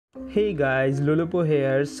Hey guys, LoLoPo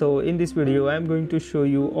here. So in this video I'm going to show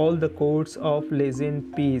you all the codes of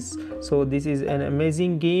Legend Peace. So this is an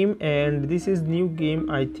amazing game and this is new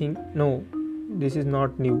game, I think. No, this is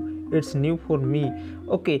not new. It's new for me.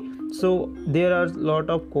 Okay, so there are a lot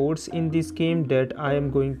of codes in this game that I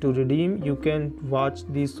am going to redeem. You can watch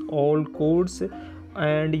these all codes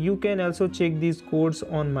and you can also check these codes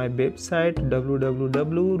on my website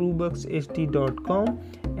www.robuxhd.com,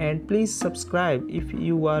 and please subscribe if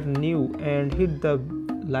you are new and hit the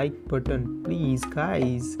like button, please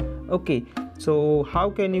guys. Okay, so how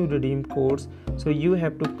can you redeem codes? So you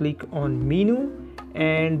have to click on menu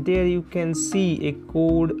and there you can see a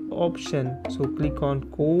code option. So click on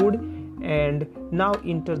code and now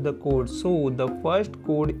enter the code. So the first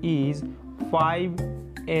code is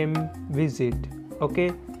 5m visit.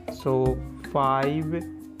 Okay, so 5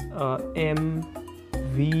 m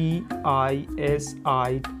VISITS.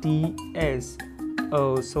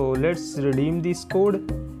 So let's redeem this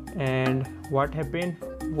code. And what happened?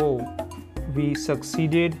 Whoa, we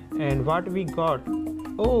succeeded. And what we got?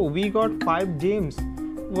 Oh, we got 5 gems.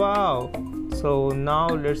 Wow. So now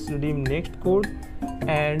let's redeem next code,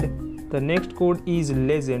 and the next code is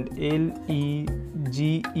legend, LEGEND.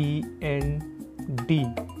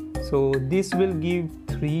 So this will give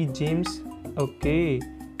 3 gems. Okay,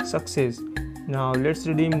 success. Now let's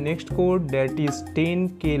redeem next code, that is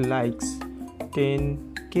 10k likes.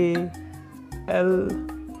 10k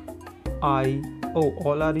LI, oh,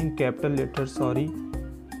 all are in capital letters, sorry.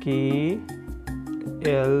 KLIKES.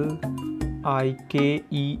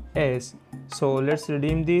 So let's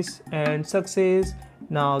redeem this and success.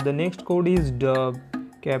 Now the next code is dub,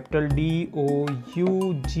 capital DOUGH.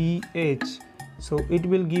 So it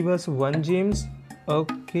will give us 1 gems.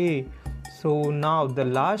 Okay, so now the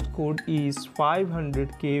last code is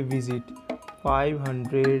 500k visit.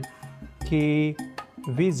 500k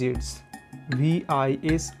visits,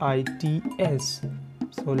 VISITS.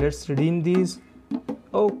 So let's redeem these.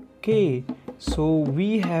 Okay, so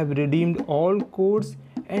we have redeemed all codes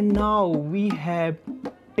and now we have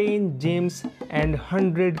 10 gems and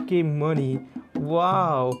 100k money.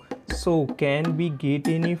 Wow, so can we get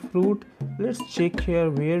any fruit? Let's check here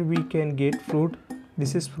where we can get fruit.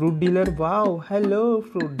 This is fruit dealer. Wow, hello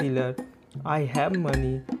fruit dealer, I have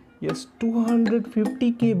money. Yes,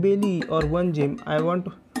 250k belly or 1 gem I want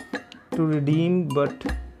to redeem, but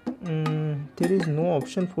there is no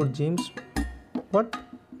option for gems. What?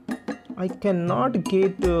 I cannot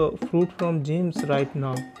get fruit from gems right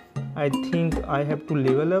now. I think I have to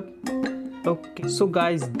level up. Okay, so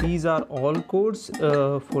guys, these are all codes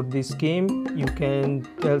for this game. You can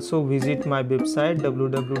also visit my website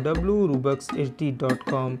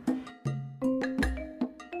www.robuxhd.com.